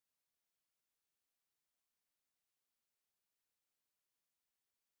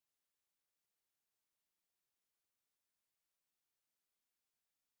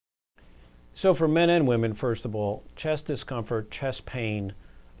So for men and women, first of all, chest discomfort, chest pain,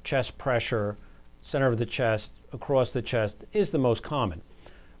 chest pressure, center of the chest, across the chest is the most common.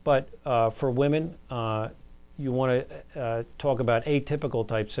 But for women, you want to talk about atypical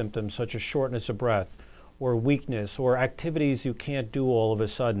type symptoms such as shortness of breath or weakness or activities you can't do all of a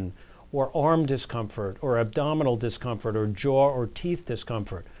sudden, or arm discomfort or abdominal discomfort or jaw or teeth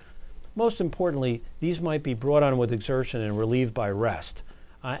discomfort. Most importantly, these might be brought on with exertion and relieved by rest,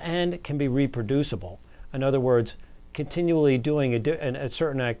 and can be reproducible. In other words, continually doing a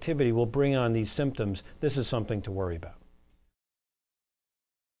certain activity will bring on these symptoms. This is something to worry about.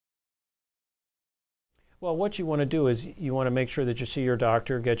 Well, what you want to do is you want to make sure that you see your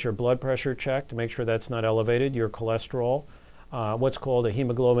doctor, get your blood pressure checked to make sure that's not elevated, your cholesterol, what's called a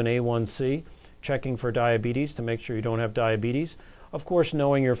hemoglobin A1C, checking for diabetes to make sure you don't have diabetes. Of course,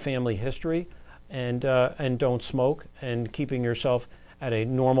 knowing your family history and don't smoke, and keeping yourself at a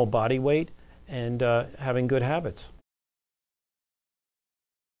normal body weight, and having good habits.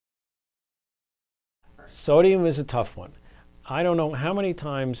 Sodium is a tough one. I don't know how many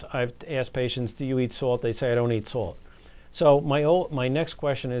times I've asked patients, do you eat salt? They say, I don't eat salt. So my next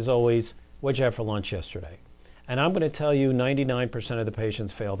question is always, what'd you have for lunch yesterday? And I'm going to tell you 99% of the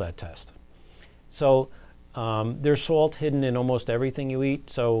patients fail that test. So there's salt hidden in almost everything you eat.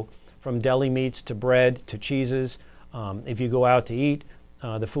 So from deli meats to bread to cheeses. If you go out to eat,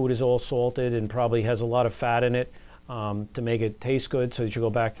 the food is all salted and probably has a lot of fat in it to make it taste good so that you go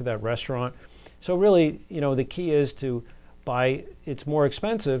back to that restaurant. So really, the key is to buy, it's more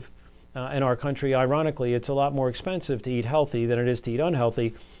expensive in our country. Ironically, it's a lot more expensive to eat healthy than it is to eat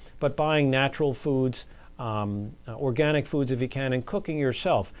unhealthy. But buying natural foods, organic foods if you can, and cooking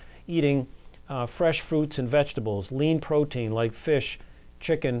yourself, eating fresh fruits and vegetables, lean protein like fish,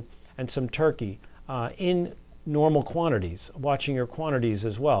 chicken, and some turkey in normal quantities, watching your quantities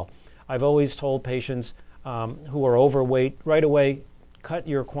as well. I've always told patients who are overweight, right away, cut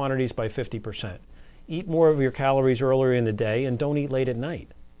your quantities by 50%. Eat more of your calories earlier in the day and don't eat late at night.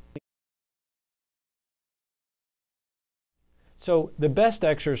 So the best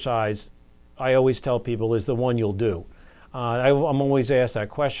exercise, I always tell people, is the one you'll do. I'm always asked that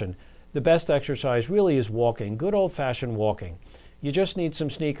question. The best exercise really is walking, good old-fashioned walking. You just need some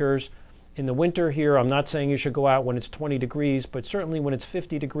sneakers. In the winter here, I'm not saying you should go out when it's 20 degrees, but certainly when it's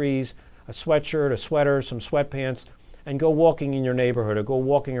 50 degrees, a sweatshirt, a sweater, some sweatpants, and go walking in your neighborhood or go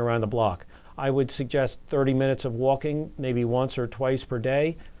walking around the block. I would suggest 30 minutes of walking, maybe once or twice per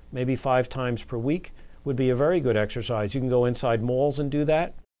day, maybe 5 times per week, would be a very good exercise. You can go inside malls and do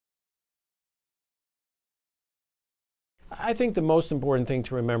that. I think the most important thing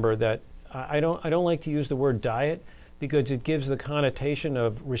to remember that I don't like to use the word diet because it gives the connotation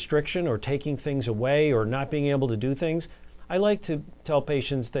of restriction or taking things away or not being able to do things. I like to tell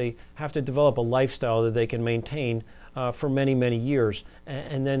patients they have to develop a lifestyle that they can maintain for many, many years,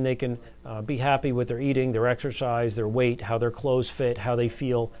 and then they can be happy with their eating, their exercise, their weight, how their clothes fit, how they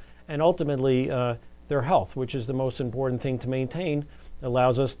feel, and ultimately their health, which is the most important thing to maintain,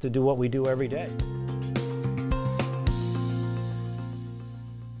 allows us to do what we do every day.